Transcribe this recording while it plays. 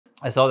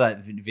I saw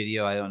that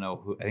video. I don't know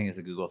who. I think it's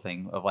a Google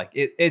thing of like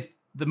it's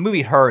the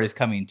movie Her is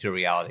coming to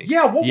reality.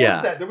 Yeah, what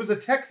was that? There was a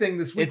tech thing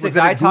this week. It's was a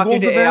guy it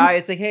talking to event? AI.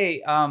 It's like,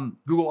 hey,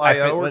 Google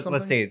I/O or let's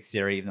something. say it's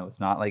Siri, even though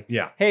it's not. Like,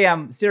 yeah, hey,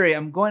 Siri,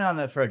 I'm going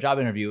on for a job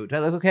interview. Do I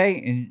look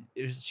okay?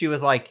 And she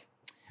was like,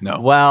 no.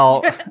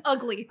 Well,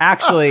 ugly.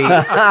 Actually,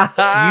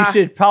 you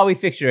should probably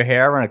fix your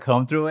hair, run a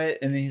comb through it.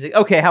 And then he's like,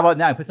 okay, how about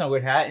now? He puts on a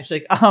weird hat. And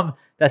she's like,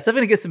 that's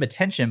definitely gonna get some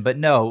attention, but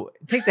no,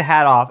 take the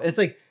hat off. And it's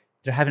like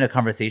they're having a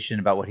conversation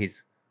about what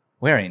he's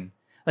wearing.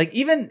 Like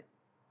even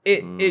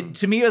it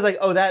to me it was like,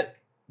 oh,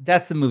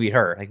 that's the movie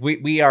Her. Like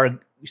we are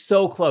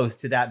so close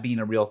to that being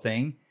a real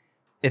thing.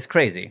 It's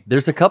crazy.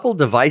 There's a couple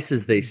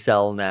devices they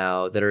sell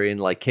now that are in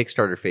like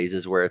Kickstarter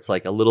phases where it's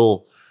like a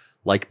little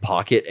like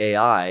pocket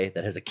AI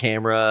that has a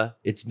camera.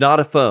 It's not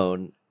a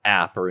phone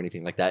app or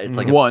anything like that. It's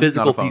like a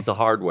physical piece of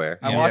hardware.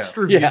 I watched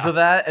reviews of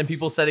that, and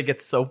people said it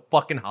gets so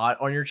fucking hot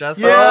on your chest.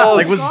 Yeah,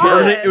 like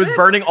it was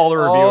burning all the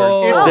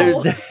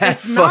reviewers.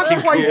 That's it's not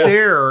fucking quite cool.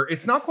 there.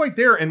 It's not quite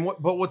there. And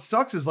what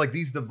sucks is like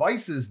these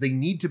devices, they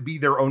need to be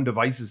their own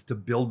devices to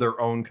build their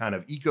own kind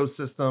of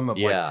ecosystem of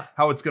like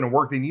how it's going to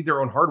work. They need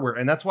their own hardware,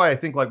 and that's why I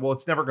think like, well,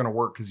 it's never going to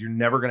work because you're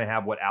never going to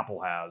have what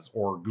Apple has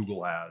or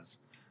Google has,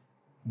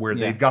 where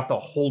they've got the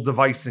whole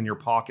device in your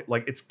pocket.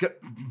 Like it's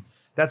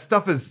that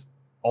stuff is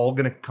all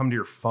going to come to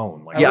your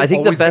phone. Like, I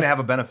think the best going to have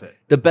a benefit.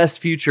 The best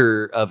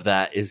future of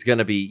that is going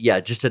to be,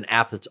 just an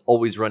app that's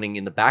always running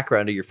in the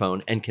background of your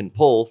phone and can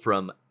pull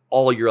from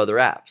all your other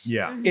apps.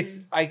 Yeah. It's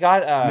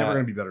never going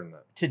to be better than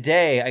that.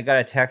 Today, I got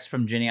a text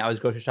from Jenny. I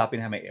was grocery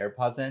shopping and had my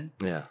AirPods in.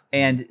 Yeah.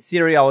 And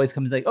Siri always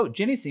comes like, oh,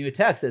 Jenny sent you a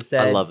text that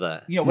said, I love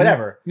that. You know,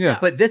 whatever. Yeah.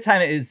 But this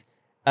time it is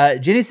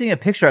Jenny sending a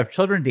picture of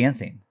children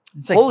dancing.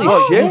 It's like, holy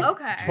shit.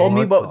 Okay. Told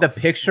me what the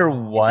picture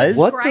was.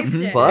 What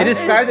the fuck? It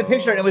described the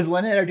picture and it was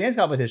Lynn at our dance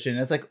competition.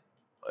 And it's like,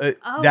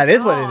 that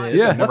is what it is.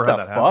 Yeah. Like, Never what had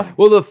the that fuck? happen.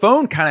 Well, the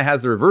phone kind of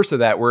has the reverse of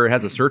that, where it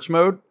has a search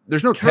mode.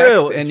 There's no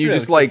text, and you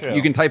just like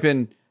you can type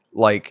in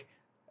like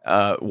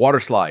water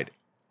slide.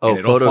 Oh, and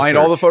it'll photo find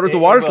all the search. photos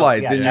of water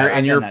slides in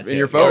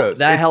your photos.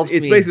 That helps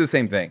It's me. basically the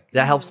same thing.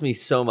 That helps me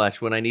so much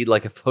when I need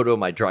like a photo of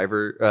my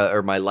driver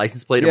or my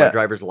license plate or my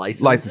driver's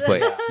license. License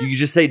plate. You can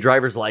just say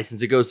driver's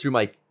license. It goes through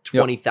my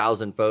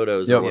 20,000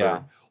 photos or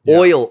whatever. Yeah.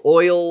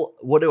 Oil.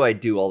 What do I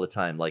do all the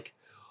time? Like,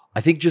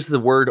 I think just the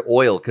word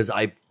oil because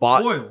I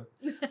bought Oil.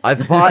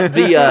 I've bought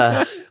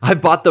the I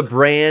bought the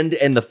brand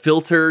and the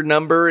filter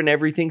number and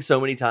everything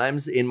so many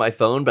times in my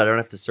phone, but I don't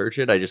have to search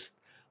it. I just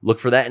look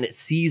for that and it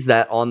sees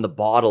that on the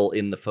bottle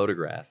in the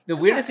photograph. The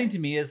weirdest thing to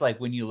me is like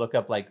when you look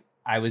up, like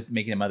I was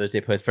making a Mother's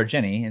Day post for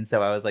Jenny. And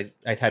so I was like,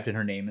 I typed in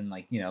her name and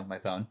like, you know, my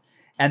phone.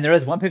 And there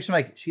was one picture,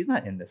 I'm like, she's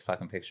not in this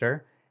fucking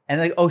picture. And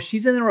like, oh,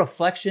 she's in the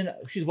reflection.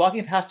 She's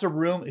walking past her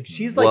room.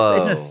 She's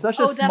like in such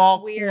a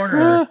small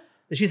corner.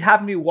 She's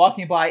happened to be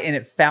walking by and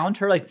it found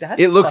her like that.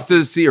 It looks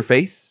to see your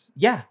face.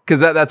 Yeah. Because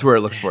that's where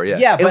it looks for. Yeah.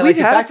 Yeah. But and like we've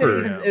the had fact it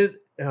that for, it is,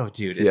 oh,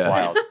 dude, it's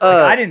wild. Like,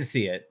 I didn't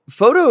see it.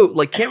 Photo,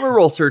 like camera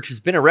roll search has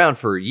been around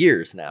for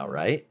years now,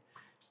 right?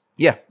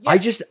 Yeah. I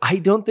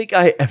don't think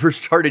I ever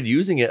started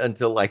using it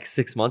until like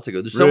 6 months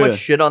ago. There's so much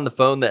shit on the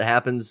phone that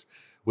happens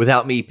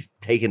without me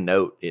taking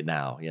note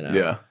now, you know?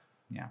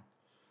 Yeah.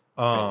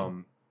 Yeah.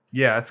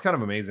 Yeah, it's kind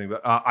of amazing.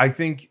 But I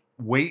think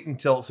wait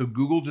until, so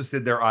Google just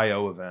did their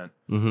I/O event.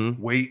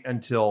 Wait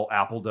until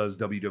Apple does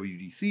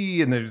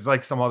WWDC, and there's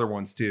like some other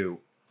ones too.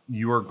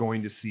 You are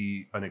going to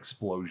see an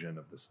explosion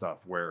of this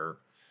stuff where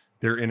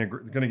they're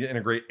going to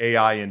integrate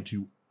AI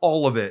into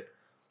all of it.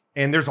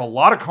 And there's a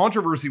lot of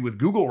controversy with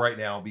Google right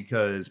now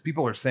because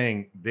people are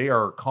saying they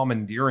are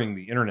commandeering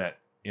the internet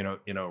in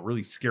a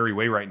really scary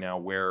way right now,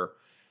 where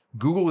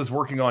Google is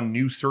working on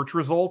new search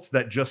results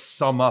that just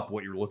sum up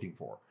what you're looking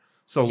for.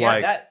 So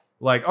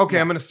okay,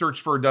 I'm going to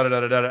search for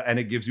da-da-da-da-da, and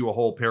it gives you a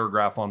whole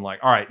paragraph on like,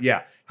 all right,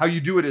 how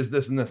you do it is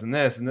this and this and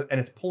this, and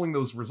it's pulling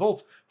those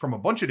results from a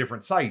bunch of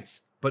different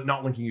sites, but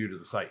not linking you to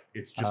the site.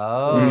 It's just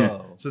pulling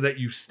it so that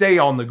you stay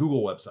on the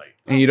Google website.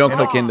 And you don't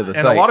click into the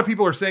site. And a lot of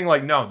people are saying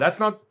like, no, that's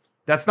not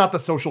the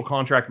social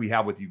contract we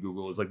have with you,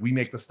 Google. Is like, we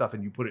make the stuff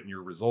and you put it in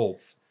your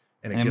results,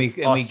 and it gets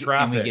us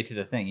traffic. And we get to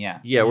the thing, Yeah,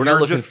 we're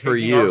not looking for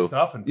you. Our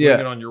stuff and putting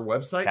it on your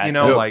website,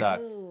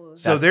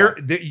 So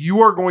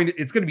you are going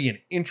to. It's going to be an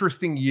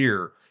interesting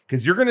year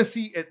because you're going to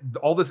see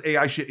all this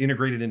AI shit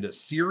integrated into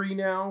Siri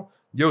now.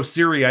 Yo,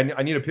 Siri,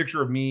 I need a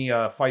picture of me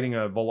fighting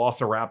a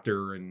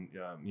velociraptor and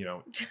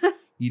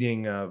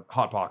eating a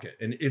Hot Pocket,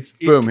 and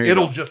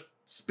it'll just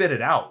spit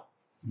it out.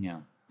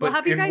 Yeah. Well,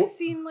 have you guys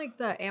seen like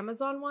the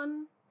Amazon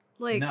one?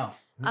 Like, no.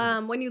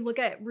 When you look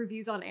at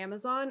reviews on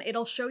Amazon,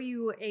 it'll show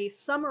you a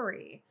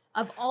summary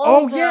of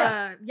all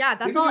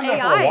that's all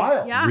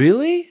AI. Yeah.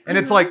 Really? And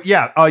it's like,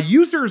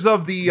 users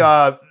of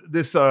the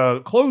this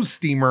clothes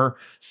steamer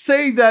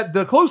say that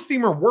the clothes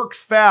steamer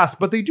works fast,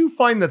 but they do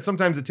find that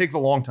sometimes it takes a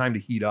long time to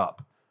heat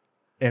up.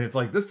 And it's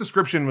like, this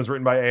description was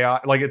written by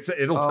AI. Like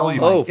it'll tell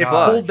you. It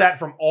pulled that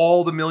from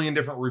all the million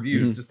different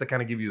reviews just to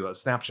kind of give you a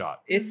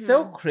snapshot. It's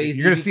so crazy.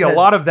 You're going to see a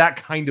lot of that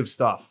kind of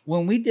stuff.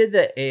 When we did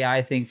the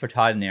AI thing for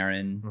Todd and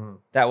Aaron,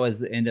 that was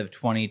the end of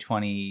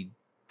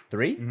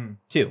 2023.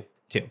 Two.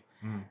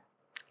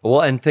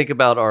 Well, and think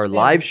about our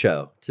live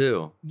show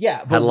too.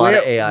 Yeah, but had a lot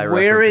of AI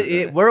where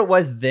it where it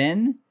was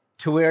then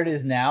to where it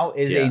is now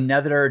is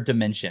another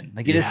dimension.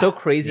 Like it is so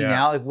crazy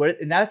now. Like where,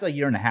 and that's like a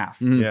year and a half.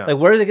 Yeah. Like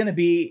where is it going to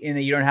be in a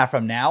year and a half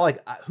from now?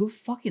 Like who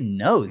fucking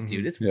knows,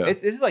 dude? It's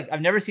this is like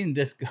I've never seen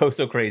this go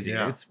so crazy.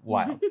 Yeah. It's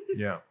wild.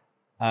 Yeah.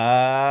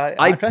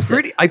 I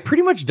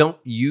pretty much don't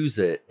use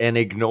it and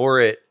ignore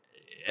it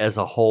as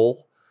a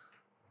whole.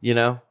 You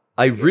know,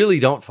 I really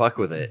don't fuck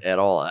with it at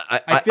all.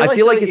 I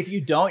feel like if you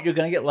don't, you're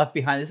gonna get left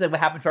behind. This is like what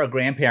happened to our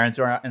grandparents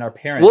and our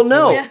parents. Well,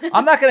 no,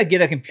 I'm not gonna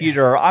get a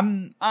computer.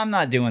 I'm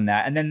not doing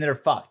that, and then they're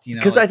fucked. You know,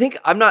 because I think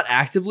I'm not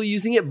actively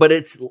using it, but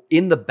it's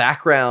in the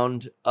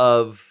background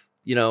of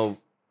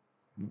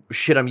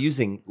shit I'm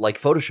using like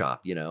Photoshop.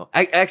 You know,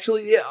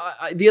 actually,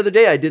 the other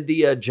day I did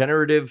the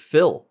generative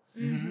fill,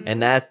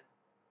 and that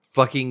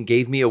fucking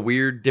gave me a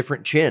weird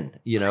different chin,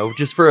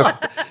 just for a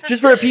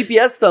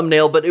PPS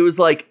thumbnail. But it was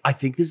like, I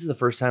think this is the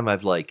first time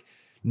I've like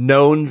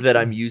known that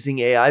I'm using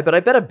AI, but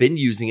I bet I've been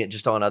using it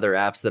just on other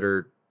apps that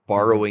are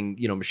borrowing,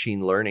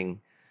 machine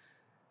learning.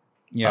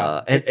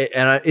 Yeah.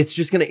 And it's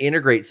just going to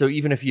integrate. So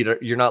even if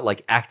you're not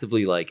like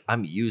actively like,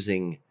 I'm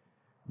using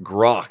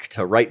Grok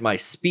to write my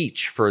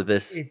speech for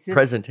this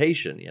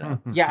presentation,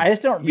 Yeah, I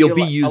just don't. You'll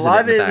be using a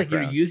lot of it is like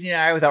you're using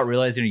AI without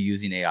realizing you're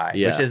using AI,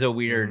 which is a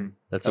weird.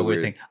 That's a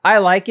weird thing. I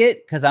like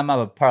it because I'm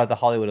a part of the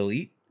Hollywood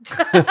elite. So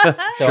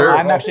sure.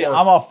 I'm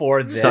all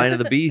for this. Sign of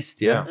the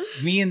beast. Yeah.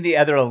 Me and the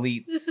other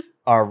elites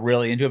are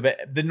really into it,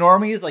 but the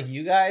normies like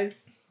you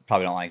guys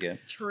probably don't like it.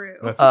 True.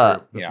 That's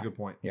true. That's a good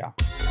point. Yeah.